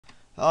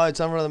Alright,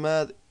 time for the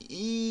math.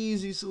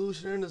 Easy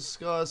solution here to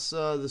discuss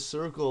the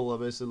circle.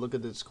 Basically, look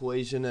at this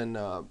equation and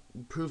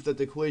proof that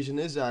the equation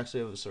is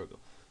actually of a circle.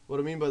 What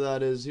I mean by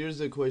that is, here's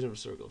the equation of a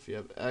circle. If you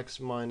have x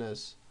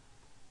minus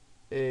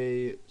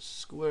a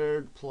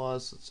squared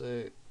plus, let's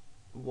say,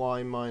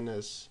 y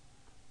minus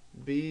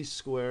b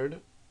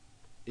squared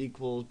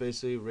equals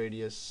basically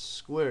radius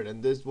squared.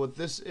 And this, what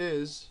this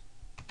is,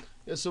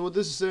 so what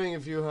this is saying,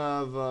 if you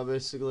have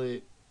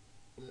basically,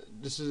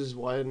 this is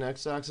y and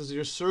x axis,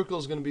 your circle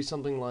is going to be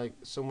something like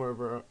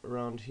somewhere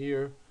around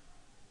here.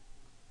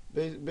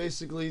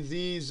 Basically,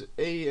 these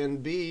a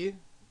and b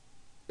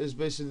is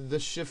basically the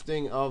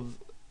shifting of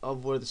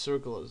where the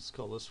circle is. Let's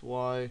call this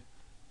y,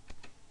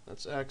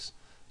 that's x.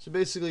 So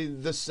basically,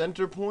 the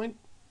center point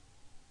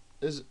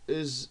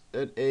is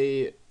at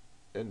a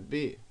and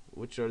b,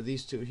 which are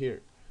these two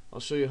here. I'll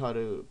show you how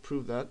to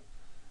prove that.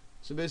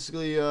 So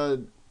basically,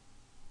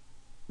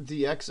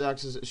 the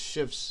x-axis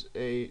shifts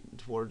a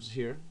towards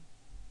here,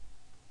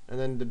 and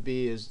then the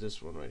b is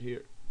this one right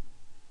here,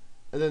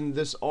 and then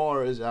this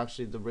r is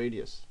actually the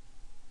radius.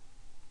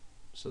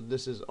 So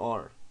this is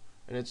r,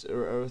 and it's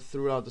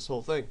throughout this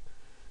whole thing.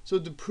 So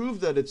to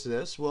prove that it's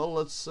this, well,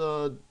 let's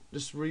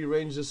just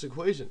rearrange this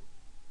equation.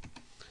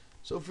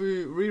 So if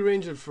we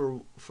rearrange it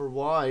for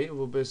y,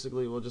 we'll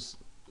just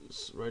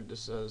write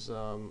this as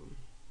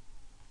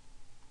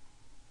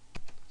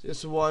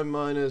so y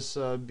minus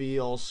b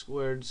all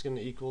squared is going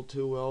to equal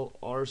to, well,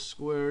 r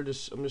squared.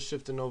 I'm just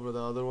shifting over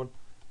the other one.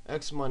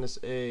 X minus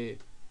a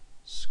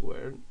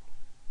squared.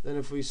 Then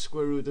if we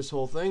square root this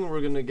whole thing,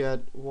 we're going to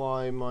get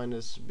y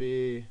minus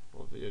b.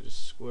 Well, if you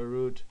just square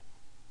root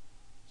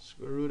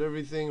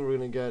everything, we're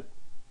going to get,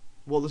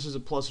 well, this is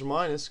a plus or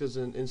minus, because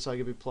inside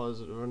could be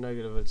positive or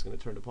negative. It's going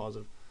to turn to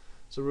positive.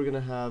 So we're going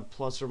to have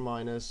plus or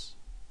minus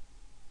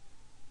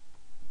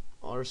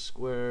r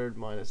squared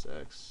minus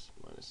x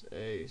minus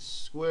a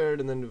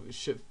squared, and then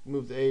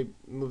move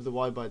the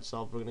y by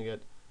itself. We're gonna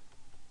get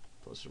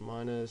plus or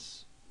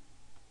minus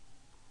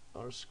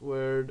r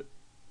squared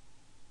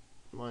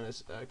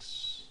minus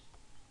x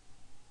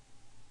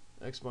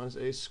minus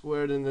a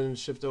squared, and then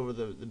shift over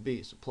the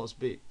b, so plus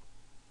b.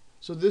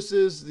 So this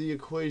is the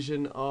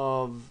equation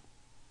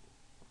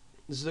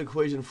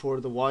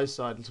for the y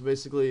side. And so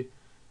basically,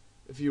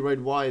 if you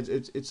write y,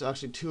 it's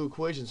actually two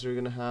equations. So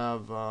you're gonna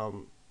have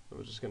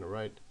we're just going to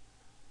write,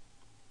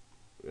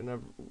 we're going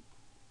to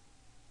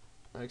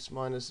have x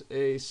minus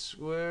a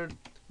squared.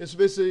 Yeah, so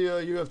basically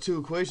you have two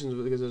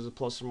equations because there's a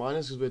plus or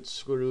minus, because we had to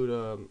square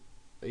root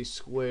a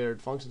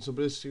squared function. So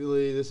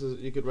basically this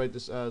is, you could write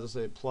this as, let's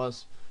say,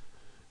 plus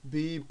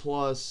b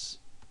plus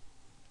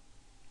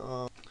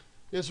so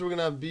we're going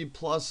to have b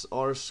plus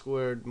r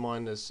squared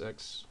minus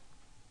x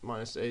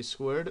minus a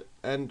squared,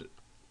 and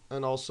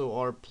also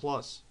r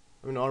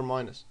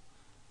minus.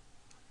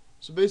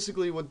 So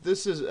basically what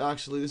this is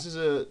actually,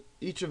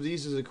 each of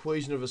these is an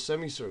equation of a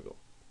semicircle.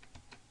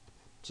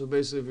 So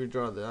basically if you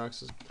draw the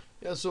axis.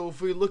 Yeah, so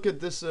if we look at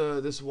this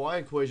this y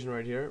equation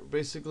right here,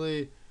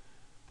 basically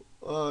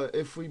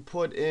if we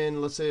put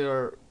in, let's say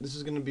this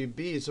is going to be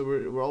b, so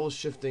we're always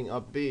shifting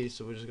up b,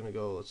 so we're just going to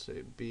go, let's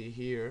say, b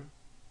here.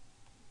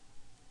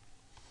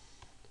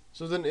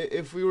 So then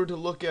if we were to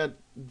look at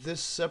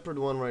this separate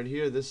one right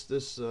here,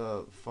 this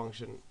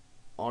function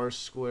r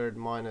squared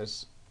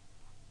minus,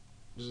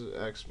 this is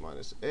x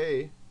minus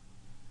a.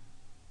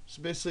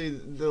 So basically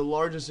the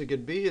largest it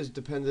could be is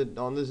dependent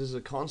on this is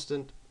a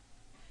constant.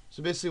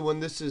 So basically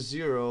when this is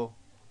 0,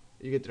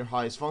 you get their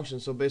highest function.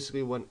 So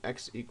basically when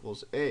x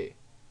equals a,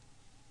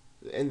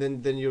 and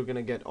then you're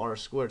gonna get r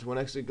squared. So when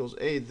x equals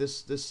a,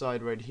 this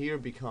side right here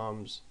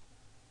becomes,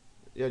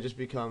 just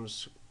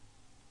becomes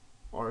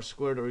r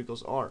squared or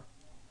equals r.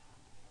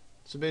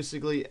 So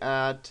basically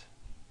at,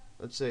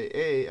 let's say,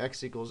 a,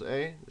 x equals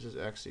a, this is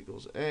x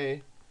equals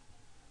a,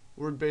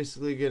 we're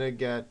basically gonna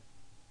get,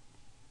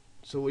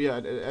 so yeah,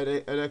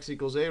 at x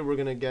equals a, we're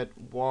gonna get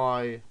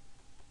y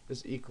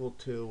is equal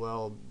to,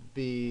 well,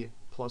 b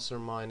plus or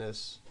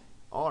minus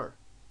r.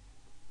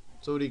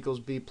 So it equals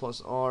b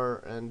plus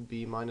r and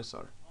b minus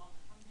r.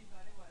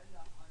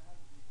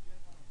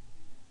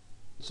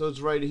 So it's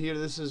right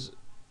here.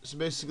 So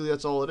basically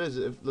that's all it is.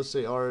 If, let's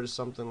say, r is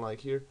something like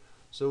here,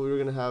 so we're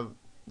gonna have,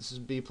 this is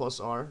b plus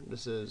r.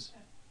 This is,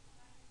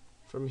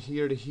 from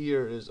here to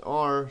here is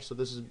r, so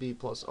this is b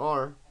plus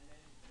r.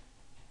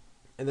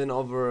 And then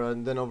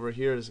over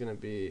here is going to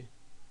be,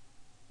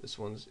 this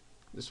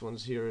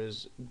one's here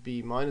is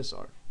b minus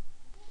r.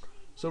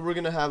 So we're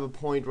going to have a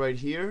point right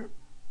here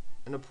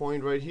and a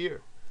point right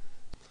here.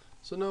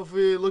 So now if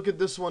we look at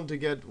this one to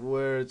get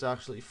where it's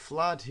actually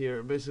flat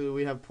here, basically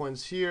we have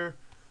points here.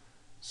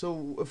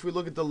 So if we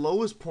look at the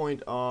lowest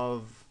point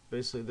of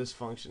basically this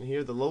function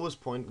here, the lowest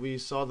point, we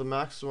saw the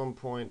maximum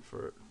point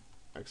for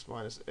x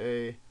minus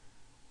a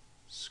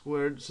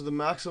squared. So the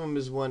maximum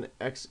is when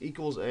x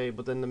equals a,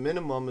 but then the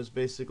minimum is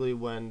basically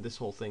when this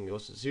whole thing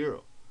goes to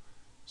 0.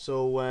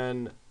 So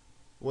when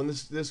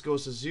this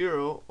goes to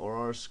 0, or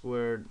r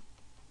squared,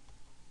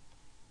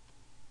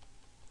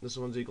 this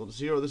one's equal to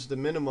 0, this is the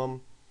minimum,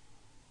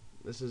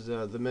 this is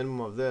the minimum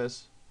of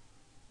this.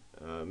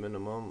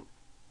 minimum.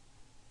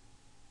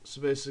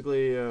 So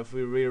basically, if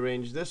we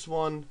rearrange this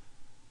one,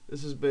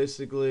 this is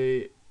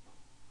basically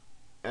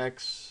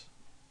x.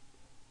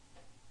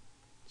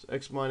 So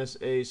x minus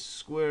a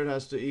squared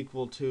has to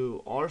equal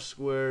to r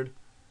squared,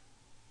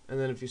 and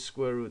then if you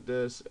square root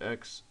this,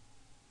 x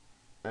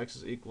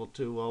is equal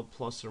to, well,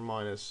 plus or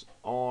minus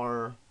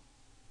r.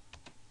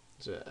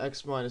 So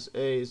x minus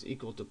a is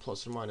equal to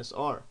plus or minus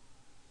r.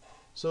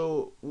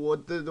 So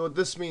what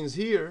this means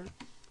here,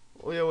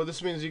 well, yeah, what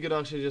this means, you could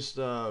actually just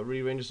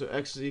rearrange it. So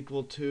x is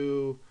equal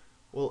to,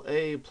 well,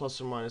 a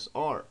plus or minus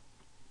r.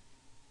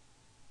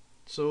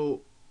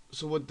 So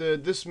what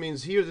this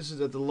means here, this is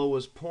at the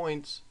lowest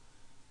points.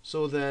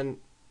 So then,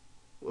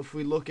 if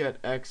we look at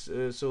x,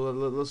 so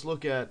let's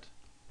look at,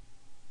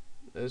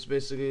 it's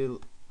basically,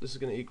 this is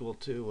going to equal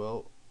to,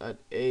 well, at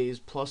a is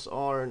plus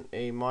r and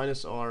a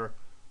minus r,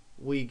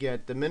 we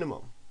get the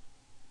minimum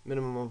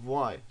of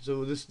y.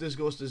 So this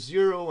goes to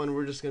 0, and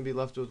we're just going to be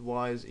left with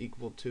y is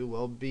equal to,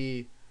 well,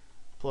 b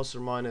plus or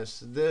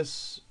minus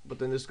this, but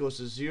then this goes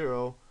to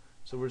 0,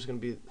 so we're just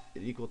going to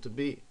be equal to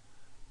b.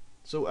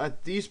 So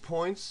at these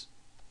points,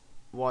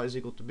 y is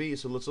equal to b.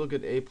 So let's look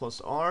at a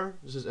plus r.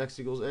 This is x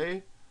equals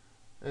a,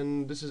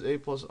 and this is a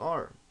plus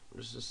r.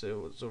 Let's just say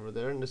what's over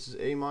there, and this is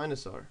a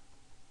minus r,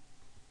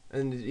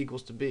 and it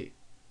equals to b.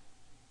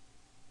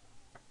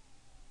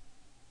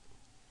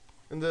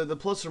 And the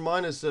plus or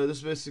minus,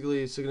 this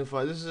basically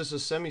signifies, this is just a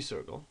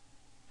semicircle.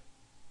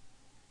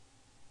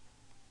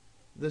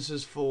 This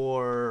is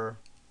for,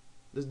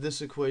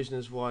 this equation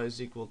is y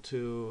is equal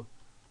to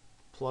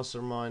plus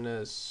or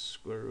minus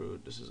square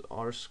root, this is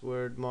r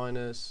squared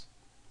minus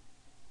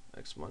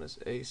x minus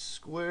a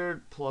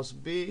squared plus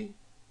b,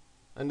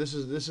 and this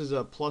is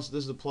a plus,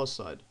 this is the plus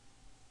side,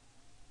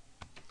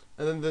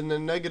 and then the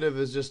negative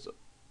is just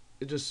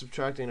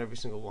subtracting every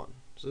single one.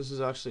 So this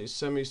is actually a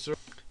semicircle.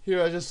 Here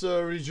I just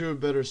redrew a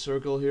better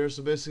circle here.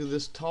 So basically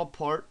this top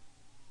part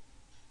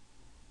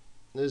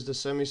is the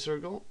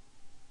semicircle,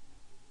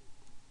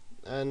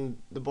 and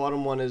the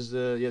bottom one is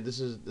the, yeah,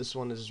 this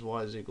one is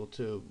y is equal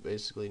to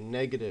basically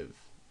negative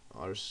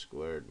r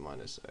squared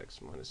minus x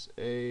minus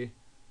a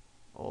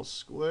all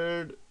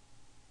squared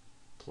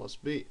plus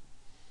b.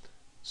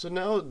 So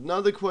now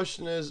the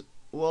question is,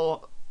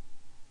 well,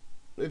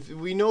 if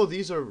we know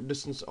these are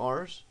distance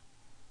r's,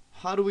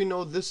 how do we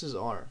know this is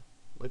r?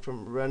 Like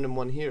from random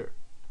one here.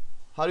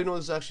 How do you know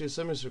this is actually a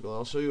semicircle?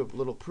 I'll show you a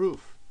little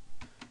proof.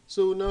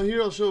 So now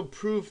here I'll show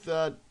proof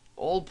that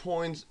all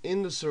points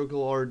in the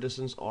circle are a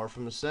distance r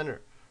from the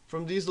center.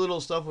 From these little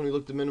stuff, when we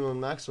looked at minimum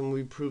and maximum,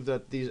 we proved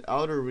that these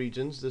outer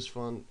regions, this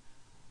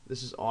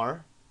is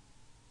r,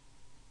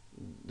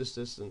 this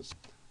distance.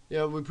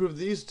 Yeah, we proved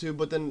these two,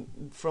 but then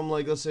from,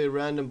 like, let's say a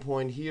random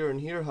point here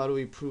and here, how do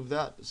we prove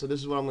that? So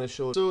this is what I'm going to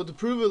show. So to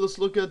prove it, let's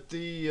look at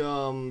the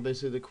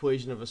basically the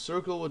equation of a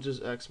circle, which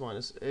is x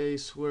minus a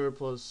squared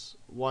plus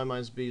y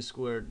minus b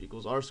squared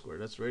equals r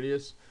squared. That's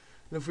radius.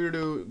 And if we were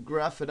to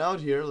graph it out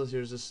here,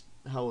 here's just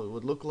how it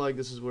would look like.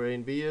 This is where a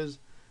and b is.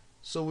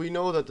 So we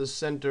know that the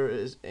center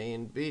is a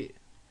and b,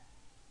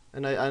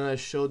 and I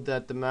showed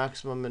that the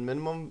maximum and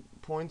minimum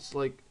points,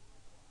 like,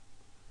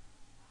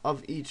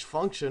 of each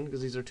function,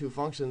 because these are two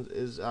functions,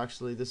 is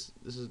actually this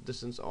is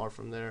distance r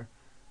from there,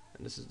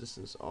 and this is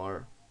distance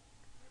r.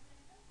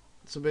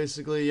 So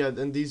basically, yeah,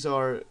 and these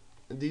are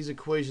these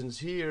equations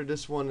here.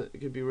 This one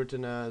could be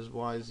written as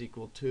y is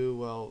equal to,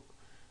 well,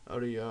 how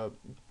do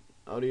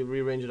you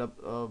rearrange it up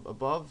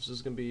above? So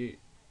it's gonna be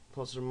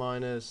plus or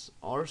minus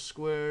r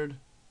squared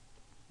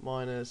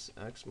minus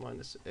x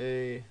minus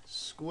a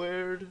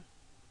squared,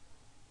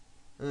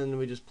 and then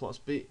we just plus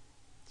b.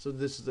 So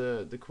this is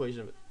the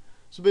equation of it.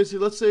 So basically,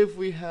 let's say if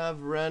we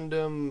have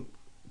random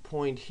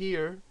point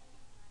here,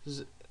 this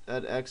is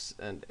at x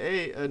and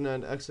a, and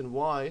then x and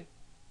y,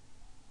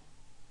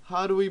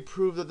 how do we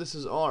prove that this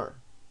is r?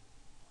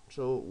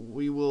 So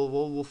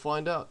we'll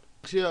find out.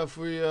 So yeah, if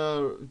we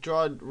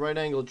draw a right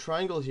angled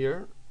triangle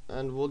here,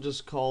 and we'll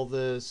just call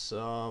this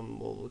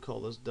we'll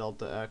call this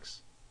delta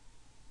x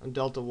and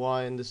delta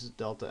y, and this is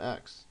delta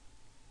x.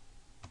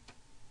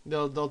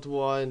 Delta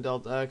y and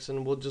delta x,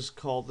 and we'll just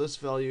call this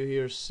value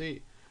here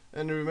c.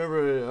 And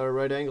remember, a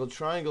right angled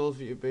triangle, if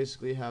you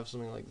basically have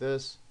something like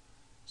this,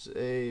 so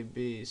a,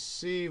 b,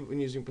 c, when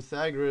using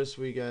Pythagoras,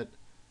 we get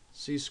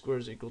c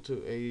squared is equal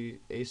to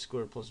a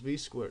squared plus b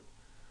squared.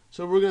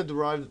 So we're going to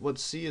derive what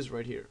c is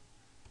right here.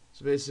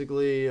 So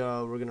basically,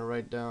 we're going to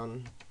write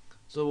down,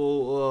 so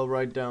we'll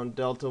write down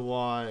delta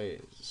y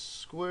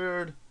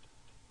squared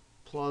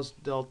plus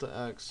delta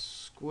x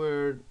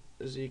squared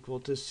is equal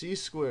to c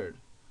squared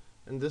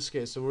in this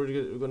case. So we're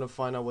going to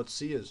find out what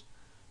c is.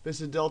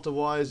 Basically, delta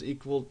y is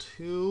equal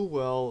to,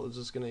 well, it's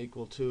just going to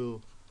equal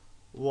to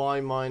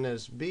y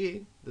minus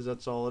b, because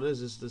that's all it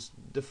is this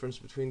difference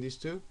between these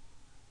two.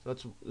 So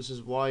this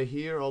is y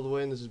here all the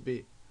way, and this is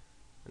b,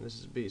 and this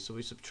is b. So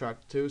we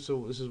subtract 2,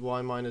 so this is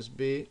y minus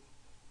b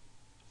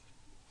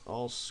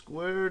all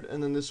squared,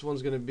 and then this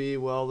one's going to be,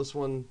 well, this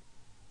one,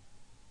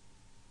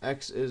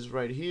 x is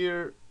right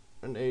here,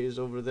 and a is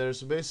over there.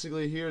 So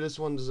basically here, this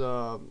one's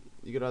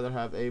you could either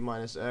have a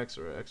minus x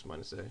or x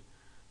minus a.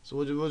 So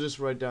we'll just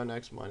write down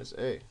x minus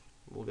a.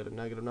 We'll get a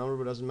negative number,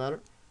 but it doesn't matter.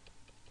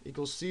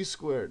 Equals c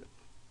squared.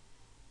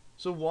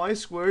 So y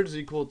squared is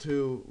equal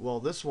to, well,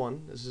 this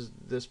one. This is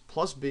this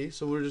plus b.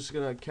 So we're just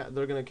gonna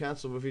they're gonna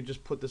cancel. But if you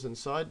just put this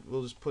inside,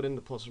 we'll just put in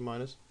the plus or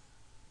minus.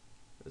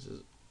 This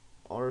is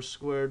r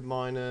squared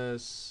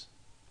minus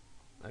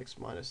x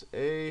minus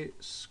a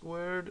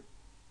squared.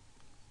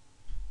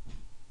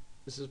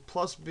 This is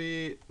plus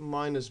b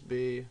minus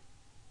b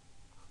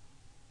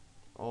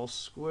all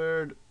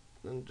squared.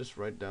 Then just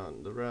write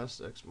down the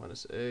rest. X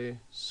minus a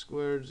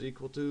squared is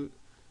equal to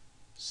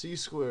c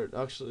squared.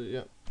 Actually,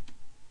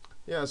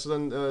 yeah. So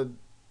then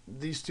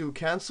these two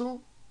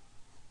cancel,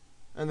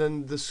 and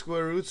then the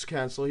square roots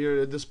cancel.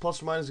 Here, this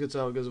plus or minus gets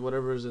out because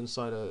whatever is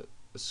inside a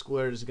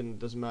squared is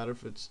doesn't matter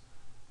if it's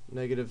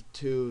negative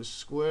 2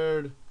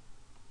 squared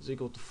is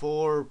equal to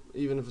 4.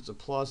 Even if it's a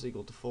plus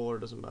equal to 4, it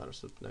doesn't matter.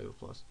 So it's negative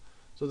plus.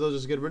 So they'll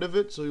just get rid of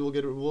it. So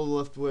we'll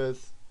left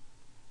with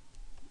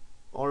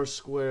r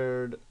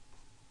squared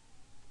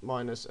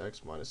minus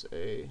x minus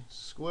a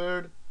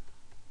squared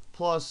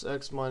plus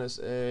x minus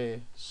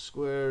a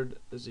squared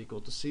is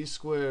equal to c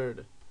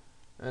squared.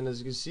 And as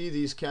you can see,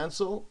 these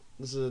cancel.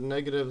 This is a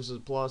negative, this is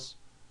a plus.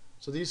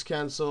 So these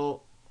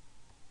cancel.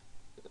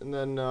 And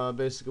then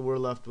basically we're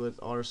left with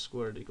r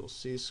squared equals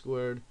c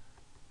squared.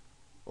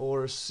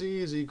 Or c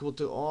is equal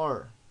to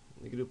r.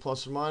 You can do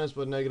plus or minus,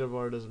 but negative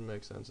r doesn't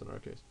make sense in our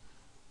case.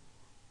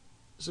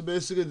 So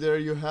basically there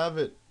you have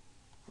it.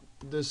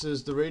 This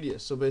is the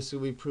radius. So basically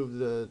we proved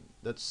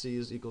that c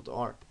is equal to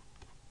r.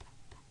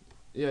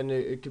 Yeah, and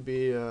it could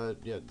be yeah,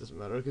 it doesn't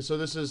matter. Okay, so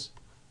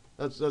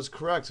that's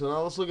correct. So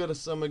now let's look at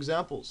some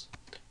examples.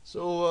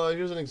 So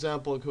here's an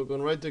example. A quick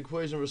one. Write the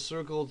equation of a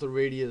circle with the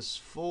radius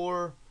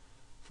 4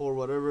 for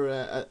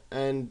whatever,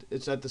 and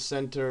it's at the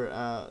center,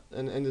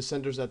 and the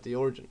center's at the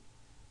origin,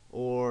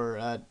 or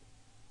at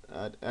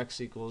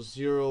x equals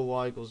 0,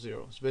 y equals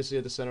 0. So basically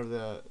at the center of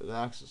the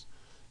axis.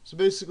 So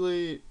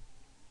basically,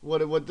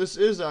 what this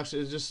is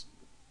actually is just,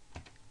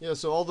 yeah.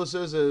 So all this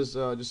is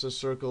just a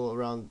circle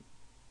around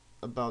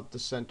about the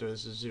center.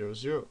 This is 0,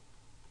 0,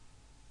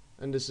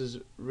 and this is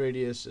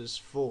radius is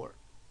 4.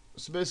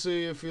 So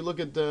basically, if we look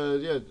at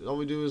all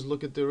we do is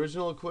look at the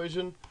original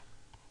equation,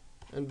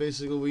 and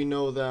basically we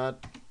know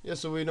that,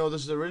 so we know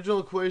this is the original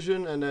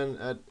equation, and then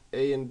at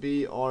a and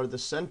b are the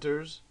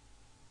centers.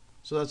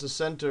 So that's a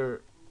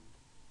center.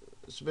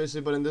 So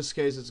basically, but in this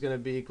case, it's going to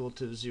be equal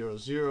to 0,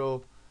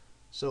 0.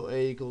 So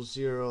a equals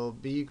 0,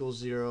 b equals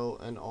 0,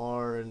 and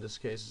r in this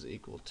case is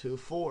equal to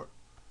 4.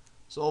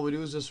 So all we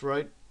do is just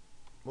write,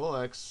 well,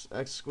 x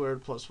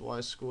squared plus y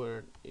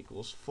squared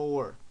equals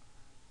 4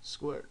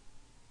 squared,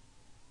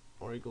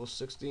 or equals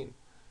 16.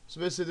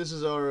 So basically this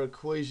is our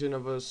equation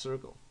of a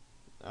circle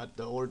at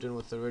the origin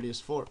with the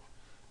radius 4.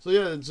 So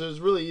yeah, it's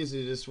really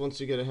easy. Just once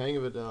you get a hang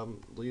of it,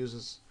 we'll use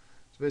this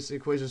basic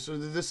equation. So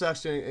this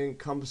actually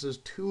encompasses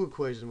two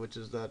equations, which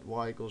is that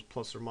y equals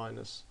plus or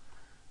minus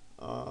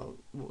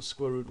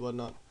square root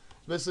whatnot.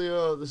 So basically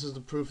this is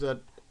the proof that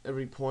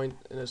every point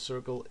in a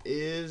circle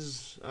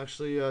is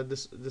actually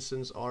this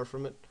distance r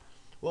from it.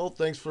 Well,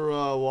 thanks for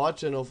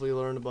watching. Hopefully you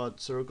learned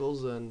about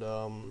circles, and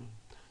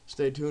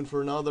stay tuned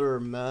for another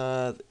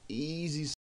math easy